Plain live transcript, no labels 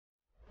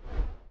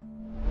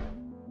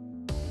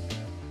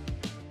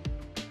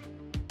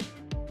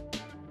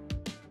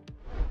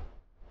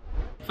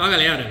Fala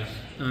galera,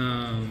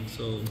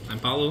 so I'm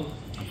Paulo,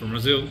 I'm from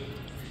Brazil,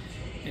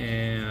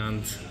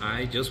 and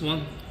I just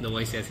won the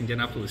YCS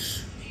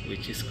Indianapolis,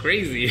 which is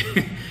crazy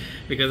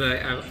because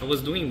I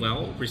was doing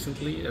well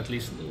recently, at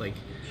least like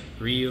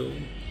Rio,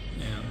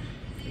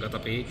 and got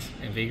top 8,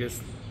 and Vegas,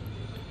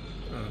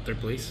 3rd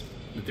place,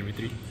 the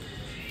 3v3,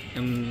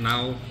 and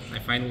now I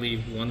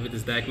finally won with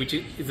this deck, which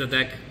is a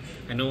deck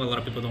I know a lot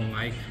of people don't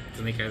like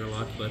Snake Eyes a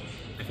lot, but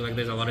I feel like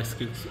there's a lot of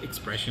skill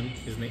expression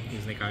in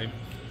Snake Eye.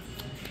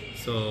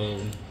 So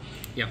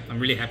yeah, I'm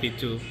really happy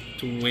to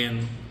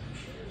win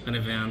an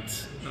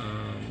event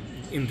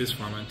in this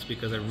format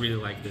because I really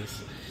like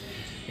this.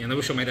 And I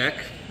will show my deck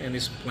and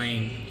it's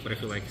playing what I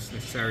feel like is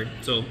necessary.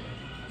 So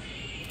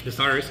the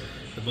starters,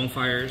 the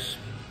bonfires,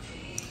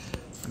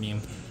 I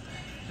mean,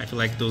 I feel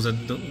like those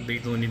they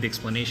don't need the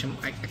explanation.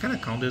 I kind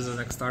of count this as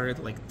a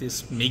starter, like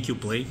this make you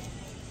play.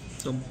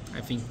 So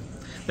I think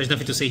there's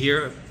nothing to say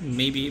here.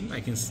 Maybe I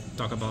can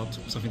talk about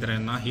something that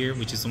I'm not here,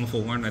 which is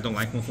 1-for-1. I don't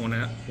like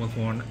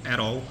 1-for-1 at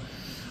all.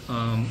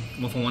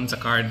 1-for-1 is a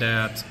card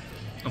that,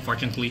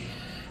 unfortunately,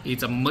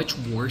 it's a much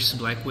worse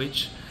Black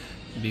Witch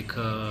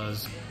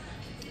because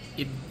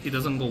it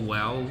doesn't go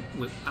well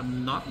with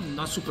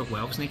not super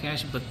well with Snake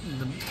Ash. But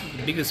the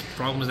biggest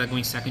problem is that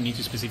going second, you need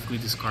to specifically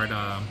discard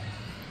a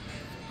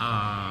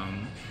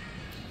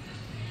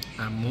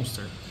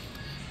monster,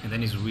 and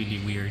then it's really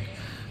weird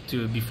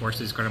to be forced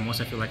to discard a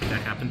monster. I feel like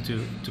that happened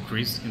to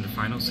Chris in the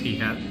finals. He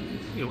had,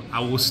 I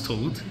was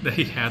told that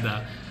he had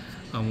a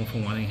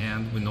 1-for-1 in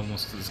hand with no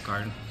monster to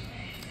discard.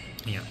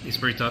 Yeah, it's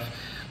pretty tough.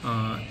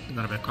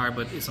 Not a bad card,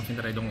 but it's something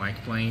that I don't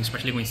like playing,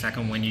 especially going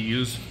second when you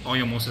use all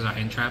your monsters are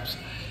hand traps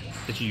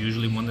that you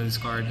usually want to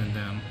discard, and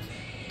then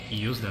you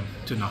use them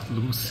to not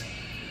lose,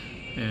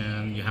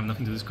 and you have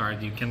nothing to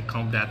discard. You can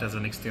count that as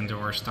an extender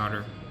or a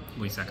starter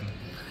going second.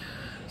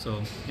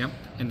 So yeah,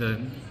 and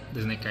the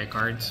Snake Eye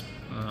cards,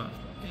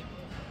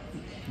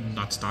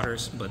 not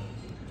starters, but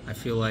I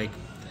feel like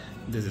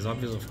this is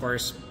obvious. Of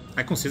course,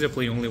 I consider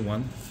playing only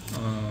one.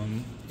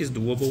 It's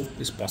doable,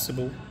 it's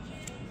possible,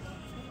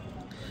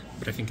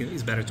 but I think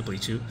it's better to play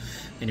two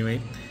anyway.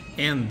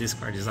 And this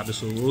card is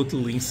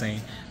absolutely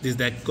insane. This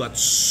deck got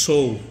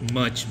so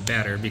much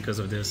better because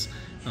of this,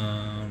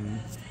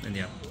 and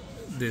yeah,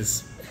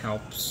 this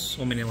helps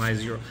so many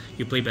lives.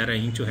 You play better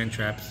into hand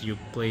traps, you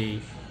play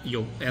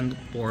your end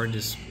board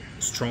is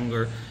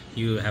stronger,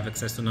 you have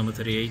access to number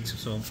 38,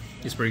 so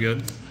it's pretty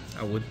good.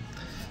 I would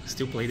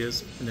still play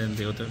this, and then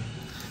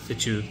the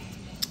two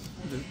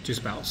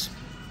spells.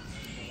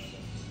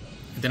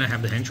 And then I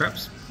have the hand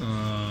traps,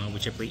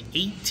 which I play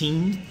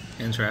 18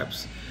 hand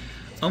traps.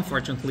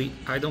 Unfortunately,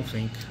 I don't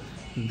think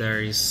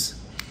there is,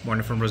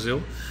 born from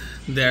Brazil,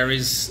 there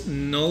is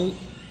no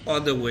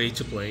other way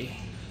to play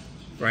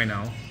right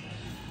now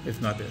if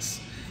not this.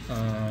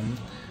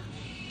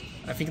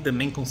 I think the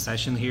main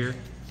concession here,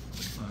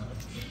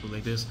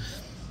 like this,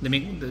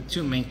 the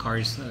two main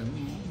cards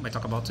I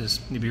talk about is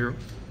Nibiru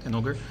and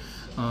Ogre.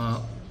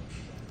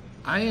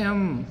 I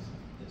am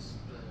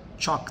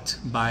shocked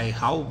by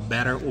how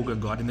better Ogre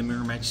got in the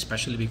mirror match,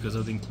 especially because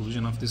of the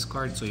inclusion of this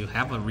card. So you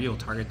have a real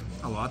target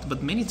a lot,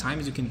 but many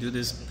times you can do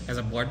this as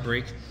a board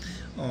break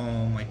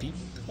on IP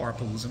or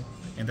Palooza,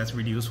 and that's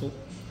really useful.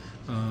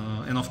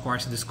 And of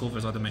course, this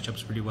covers other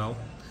matchups pretty well.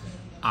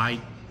 I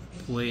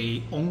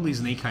play only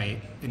Snake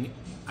Eye, and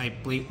I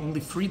play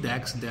only 3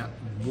 decks that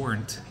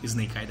weren't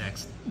Snake Eye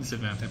decks this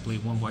event. I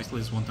played 1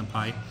 Voiceless, 1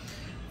 Tampai,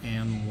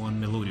 and 1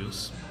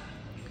 Melodious.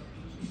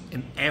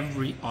 And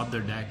every other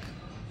deck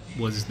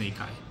was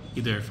Snake Eye,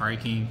 either Fire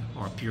King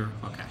or Pure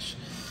or Cash.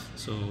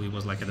 So it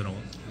was like, I don't know,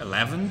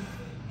 11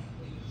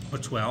 or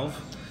 12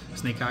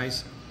 Snake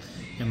Eyes.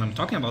 And I'm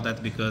talking about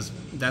that because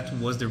that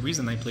was the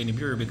reason I played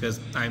Nibiru, because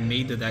I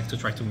made the deck to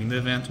try to win the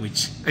event,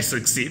 which I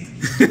succeed.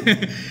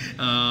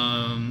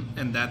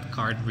 And that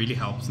card really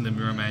helps in the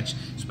mirror match,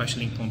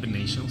 especially in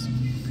combinations.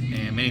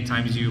 And many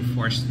times you're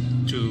forced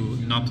to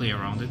not play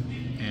around it,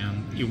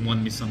 and you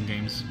won me some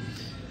games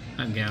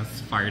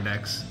against fire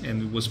decks,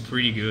 and it was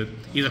pretty good.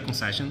 It's a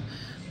concession,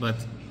 but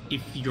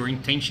if your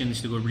intention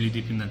is to go really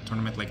deep in a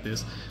tournament like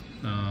this,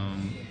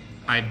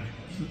 I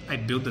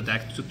built the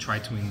deck to try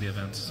to win the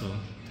event. So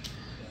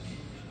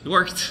it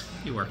worked.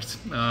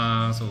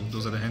 So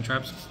those are the hand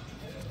traps.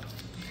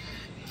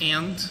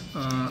 And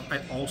I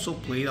also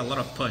played a lot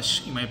of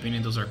push. In my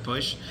opinion, those are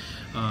push,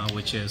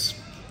 which is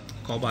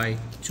call by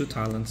 2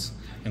 talents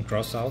and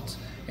cross out.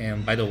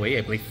 And by the way,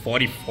 I play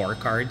 44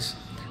 cards,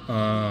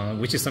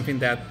 which is something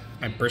that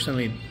I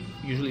personally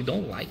usually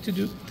don't like to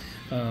do.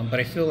 But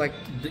I feel like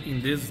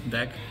in this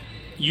deck,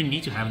 you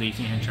need to have the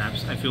 18 hand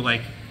traps. I feel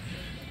like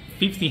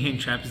 15 hand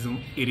traps,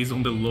 it is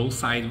on the low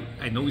side.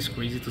 I know it's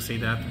crazy to say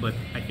that, but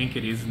I think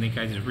it is. Snake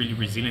Eyes is really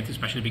resilient,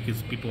 especially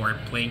because people are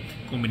playing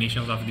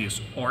combinations of this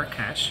or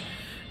Cash,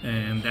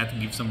 and that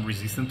gives some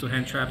resistance to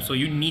hand traps. So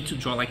you need to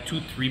draw like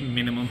 2-3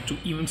 minimum to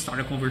even start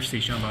a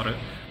conversation about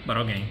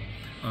a game.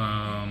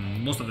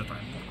 Most of the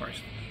time, of course.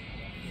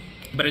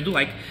 But I do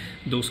like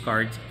those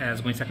cards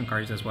as going second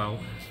cards as well.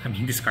 I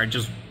mean, this card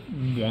just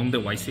won the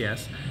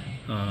YCS.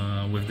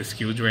 with the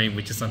skill drain,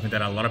 which is something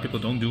that a lot of people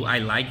don't do. I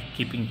like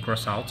keeping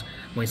cross out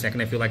going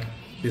second. I feel like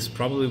this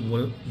probably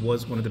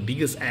was one of the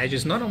biggest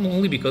edges, not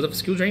only because of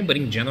skill drain, but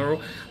in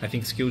general. I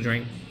think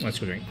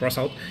cross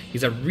out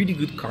is a really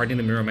good card in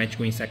the mirror match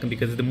going second,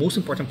 because the most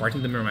important part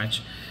in the mirror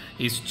match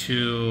is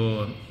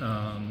to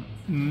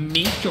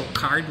make your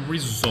card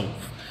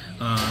resolve.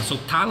 So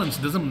talents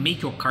doesn't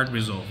make your card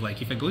resolve.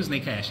 Like if I go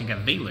Snake Ash and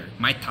get Veiler,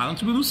 my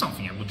talents will do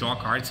something. I will draw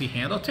a card, see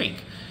hand or take,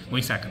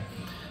 going second.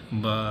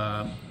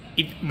 But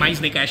if my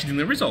Snake Ash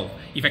didn't resolve,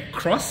 if I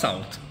cross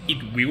out, it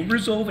will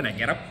resolve and I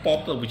get a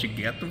Poplar, which you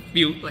get the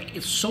feel. Like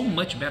it's so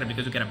much better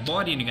because you get a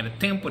body and you get a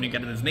tempo and you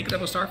get the Snake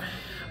Double Star.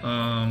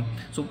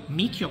 So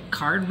make your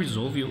card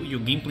resolve, your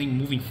gameplay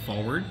moving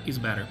forward is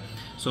better.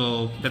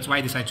 So that's why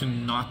I decided to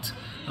not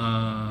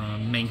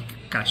make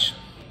Cash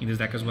in this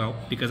deck as well,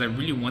 because I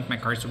really want my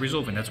cards to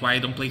resolve, and that's why I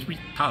don't play 3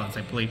 talents.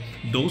 I play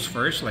those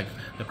first, like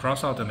the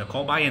cross out and the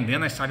call by, and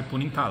then I started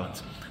putting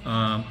talents.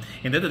 And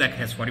then the deck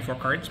has 44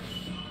 cards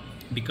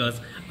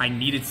because I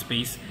needed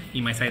space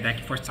in my side deck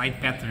for side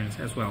patterns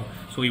as well.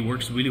 So it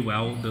works really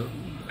well.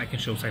 I can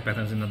show side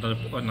patterns in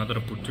another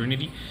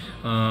opportunity.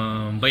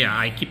 But yeah,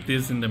 I keep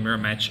this in the mirror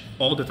match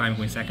all the time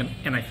going second,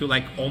 and I feel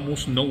like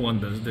almost no one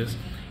does this.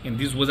 And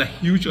this was a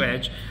huge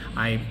edge.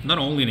 I not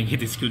only negate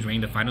the skill drain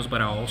in the finals,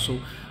 but I also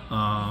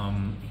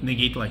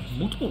negate like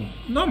multiple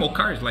normal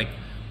cards like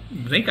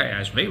Zenkai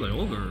Ash, Veiler,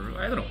 Ogre,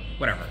 I don't know,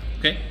 whatever.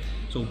 Okay,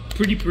 so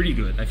pretty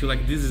good. I feel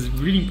like this is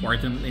really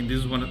important, and this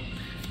is one of,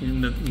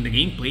 in the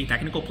gameplay,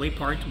 technical play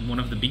part, one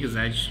of the biggest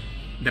edge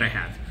that I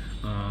had.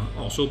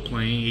 Also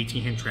playing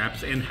 18 hand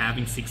traps and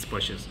having 6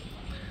 pushes,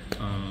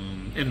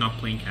 and not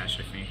playing cash.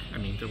 I think. I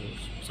mean, there was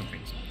some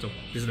things. So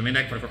this is the main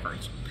deck, 44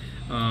 cards.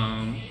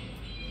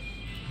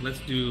 Let's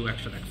do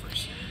extra deck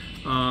first.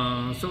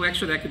 So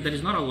extra deck, there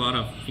is not a lot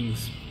of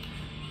things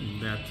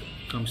that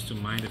comes to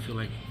mind. I feel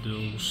like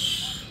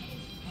those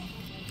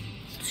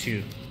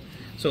 2.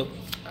 So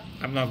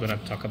I'm not gonna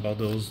talk about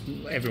those.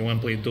 Everyone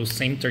played those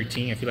same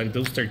 13. I feel like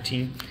those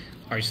 13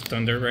 are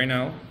standard right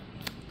now.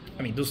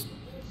 I mean, those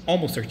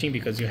almost 13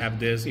 because you have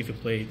this. If you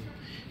play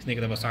Snake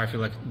Double Star, I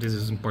feel like this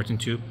is important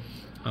too.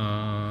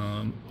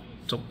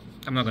 So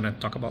I'm not gonna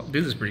talk about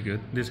this. Is pretty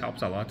good. This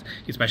helps a lot,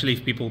 especially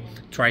if people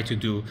try to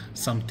do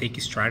some take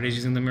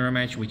strategies in the mirror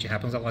match, which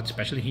happens a lot,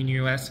 especially in the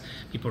US.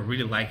 People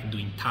really like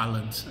doing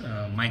talents,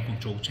 mind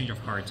control, change of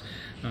cards.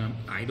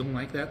 I don't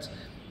like that.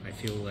 I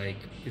feel like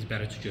it's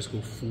better to just go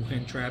full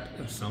hand trap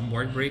and some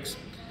board breaks,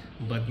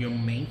 but your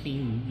main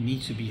thing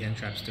needs to be hand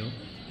trap still.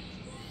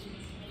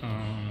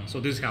 So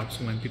this helps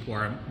when people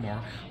are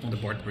more on the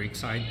board break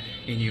side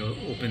and you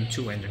open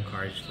 2 engine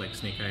cards like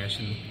Snake Ash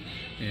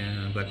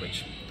and Black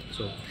Witch.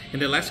 So, and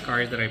the last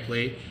card that I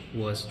played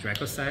was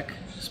Dracossack,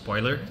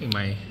 spoiler, in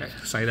my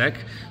side deck.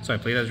 So I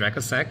played as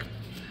Dracossack,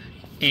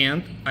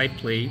 and I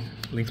played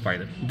Link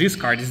Spider. This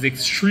card is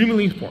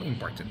extremely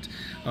important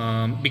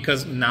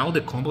because now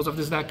the combos of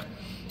this deck,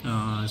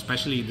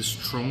 especially the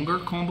stronger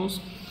combos,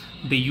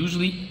 they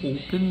usually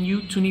open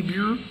you to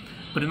Nibiru,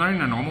 but not in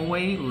a normal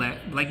way.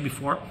 Like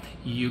before,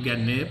 you get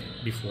Nib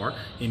before,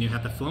 and you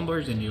have the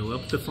Flumbers, and you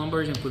up the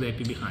Flumbers and put the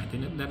AP behind,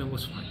 and that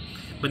was fine.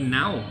 But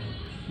now,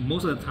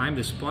 most of the time,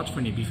 the spots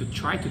for Nib, if you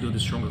try to do the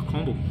stronger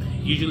combo,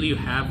 usually you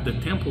have the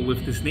tempo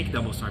with the Snake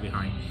Double Star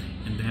behind,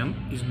 and then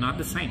it's not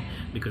the same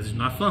because it's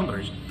not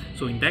Flumbers.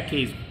 So in that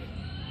case,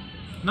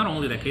 not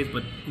only that case,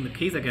 but in the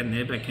case I get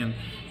Nib, I can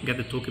get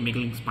the token, make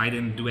Link Spider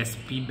and do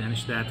SP,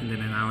 banish that, and then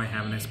now I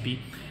have an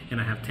SP, and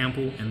I have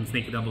tempo and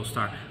Snake Double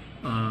Star.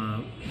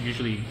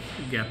 Usually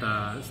get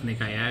a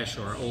Snake Eye Ash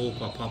or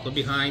Oak or Poplar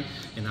behind,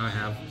 and now I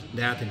have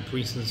that, and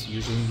Princess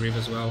usually in Grave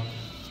as well.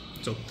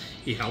 So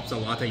it helps a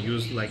lot. I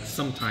use like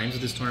sometimes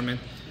this tournament,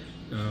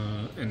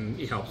 and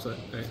it helps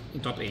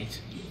in top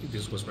 8.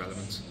 This was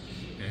relevant,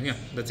 and yeah,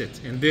 that's it.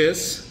 And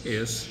this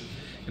is,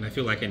 and I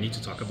feel like I need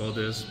to talk about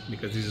this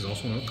because this is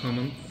also not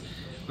common.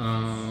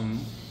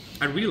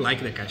 I really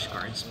like the cash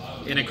cards,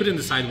 and I couldn't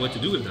decide what to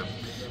do with them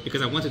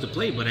because I wanted to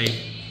play, but I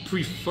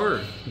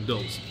prefer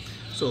those.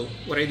 So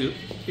what I do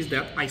is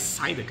that I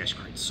side the cash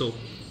cards. So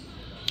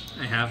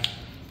I have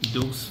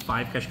those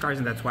 5 cash cards,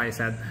 and that's why I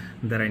said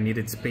that I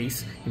needed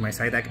space in my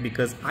side deck,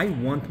 because I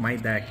want my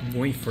deck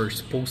going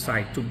first, both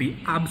side, to be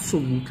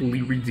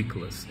absolutely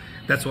ridiculous.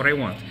 That's what I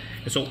want.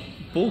 And so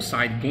both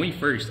side going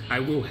first, I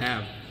will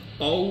have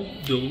all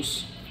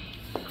those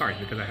cards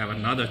because I have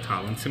another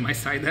talents in my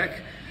side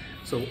deck.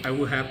 So I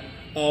will have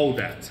all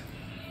that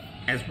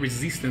as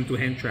resistant to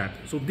hand trap.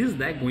 So this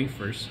deck going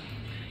first,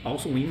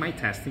 also in my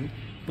testing,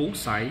 both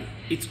side,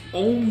 it's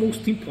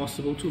almost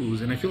impossible to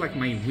lose, and I feel like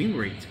my win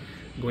rate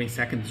going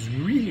second is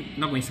really,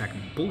 not going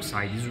second, both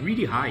sides is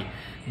really high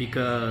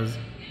because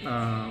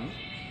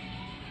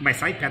my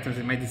side patterns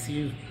and my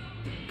decisions,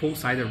 both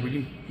sides are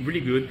really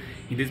good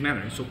in this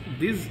manner. So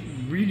this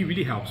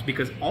really helps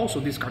because also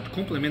this card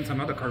complements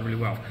another card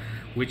really well,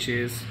 which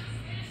is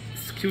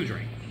Skill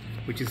Drain,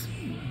 which is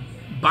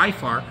by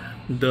far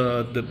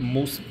the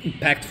most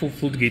impactful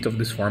floodgate of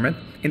this format,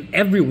 and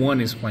everyone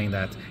is playing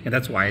that, and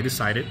that's why I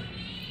decided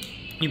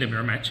in the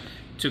mirror match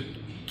to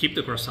keep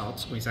the cross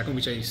outs going second,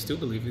 which I still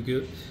believe is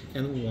good,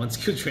 and one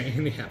skill drain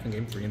and half in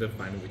game 3 in the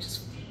final, which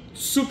is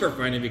super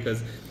funny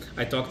because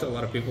I talked to a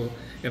lot of people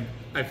and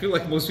I feel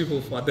like most people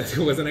thought that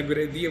it wasn't a good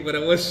idea, but I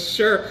was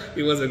sure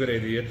it was a good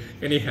idea.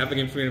 And he happened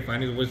in game 3 and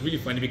final. It was really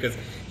funny because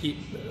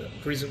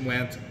Chris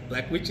went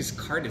Black Witch's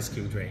card is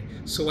skill drain,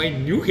 so I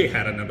knew he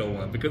had another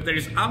one because there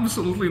is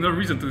absolutely no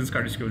reason to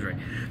discard his skill drain.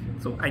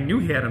 So I knew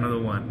he had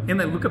another one,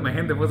 and I look at my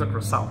hand, there was a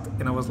cross out,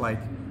 and I was like,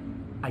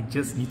 I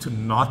just need to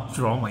not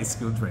draw my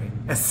skill drain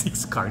as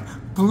 6 card.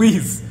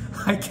 Please,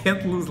 I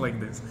can't lose like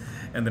this.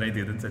 And then I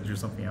didn't. I drew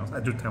something else. I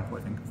drew Temple,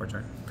 I think, for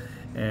turn.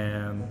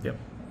 And yep,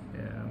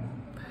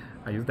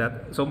 I used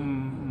that. So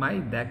my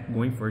deck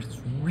going first is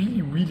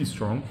really, really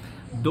strong.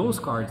 Those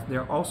cards,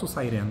 they're also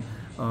side in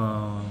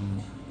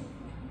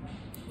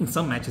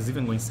some matches,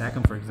 even going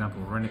second, for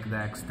example, Runic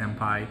decks,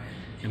 Tempai,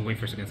 and going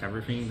first against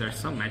everything. There are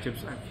some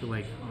matchups I feel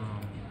like,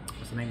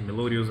 what's the name,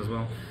 Melodios as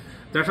well.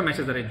 There are some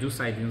matches that I do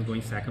side in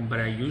going second,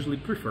 but I usually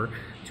prefer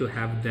to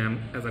have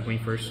them as a going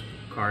first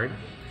card.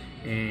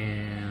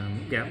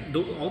 And yeah,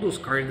 all those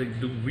cards, they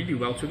do really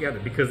well together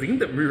because in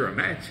the mirror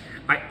match,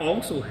 I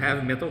also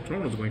have Metal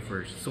Thronos going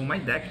first. So my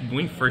deck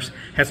going first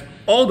has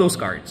all those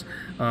cards.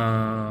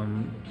 I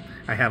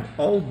have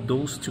all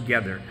those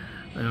together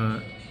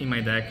in my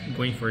deck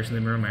going first in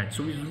the mirror match.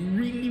 So it's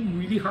really,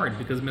 really hard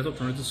because Metal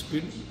Thronos,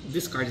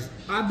 this card is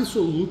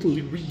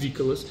absolutely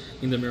ridiculous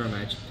in the mirror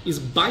match. It's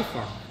by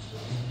far,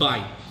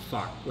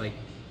 like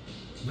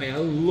by a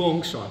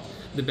long shot,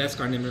 the best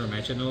card in the mirror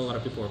match. I know a lot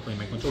of people are playing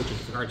my control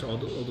cards, all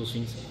those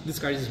things. This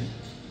card is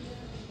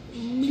a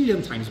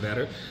million times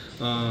better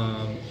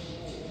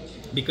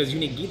because you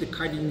negate the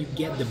card and you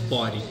get the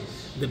body.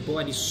 The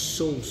body is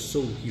so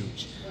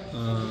huge.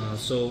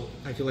 So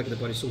I feel like the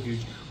body is so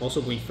huge.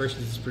 Also going first,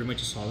 this is pretty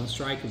much a Solemn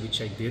Strike,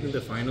 which I did in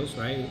the finals,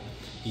 right?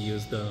 He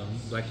used the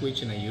Black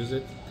Witch and I used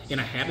it. And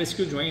I had a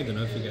skill drain, I don't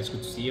know if you guys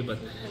could see it, but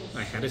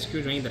I had a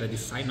skill drain that I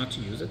decided not to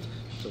use it.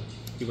 So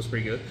it was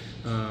pretty good.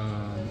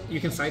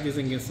 You can side this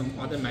against some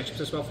other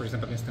matchups as well. For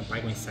example, against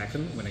Tempai going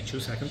second, when I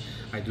choose second,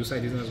 I do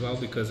side this as well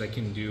because I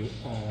can do,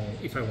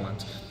 if I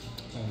want,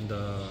 on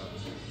the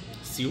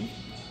seal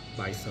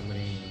by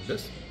summoning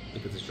this,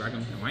 because it's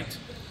Dragon and White.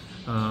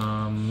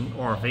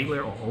 Or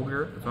Veiler or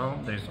Ogre as well.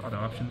 There's other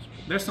options.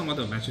 There's some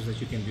other matches that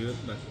you can do it,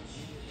 but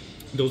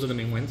those are the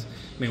main ones.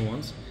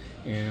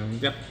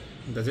 And yep,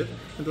 that's it.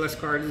 And the last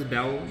card is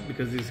Bell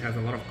because this has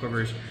a lot of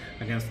coverage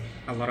against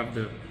a lot of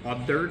the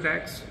other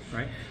decks,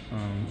 right?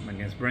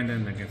 Against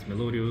Brandon, against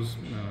Melodios,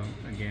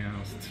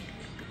 against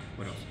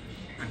what else?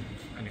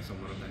 Against a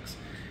lot of decks.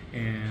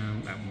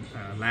 And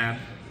Lab.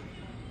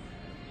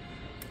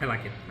 I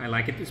like it. I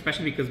like it,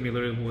 especially because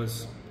Melodios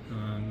was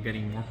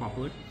getting more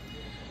popular.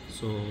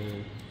 So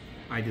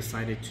I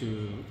decided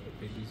to.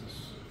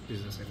 This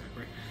is a side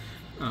deck,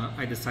 right?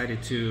 I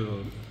decided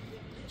to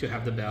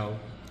have the Bell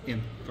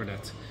in for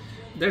that.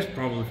 There's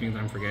probably things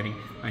I'm forgetting.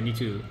 I need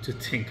to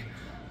think.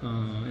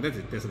 That's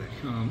it. That's it.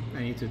 I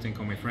need to thank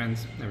all my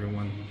friends,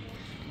 everyone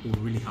who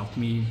really helped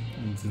me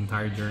in this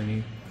entire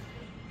journey.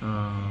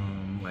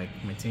 Like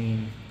my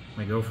team,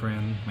 my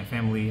girlfriend, my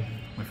family,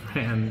 my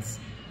friends.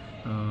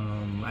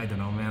 I don't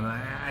know, man.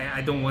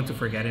 I don't want to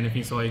forget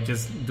anything, so I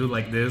just do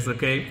like this,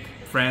 okay?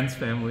 Friends,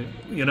 family,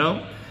 you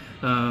know?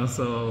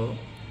 So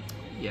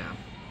yeah,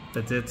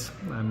 that's it.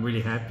 I'm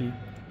really happy.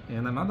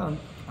 And I'm not done.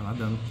 I'm not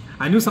done.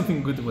 I knew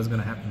something good was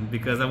gonna happen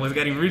because I was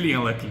getting really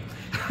unlucky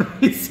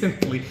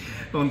recently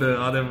on the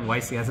other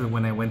YCS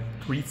when I went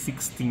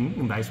 316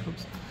 in dice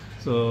groups.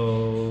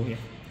 So yeah,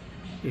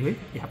 it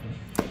happened.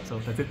 So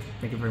that's it.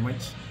 Thank you very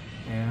much,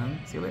 and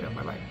see you later.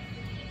 Bye bye.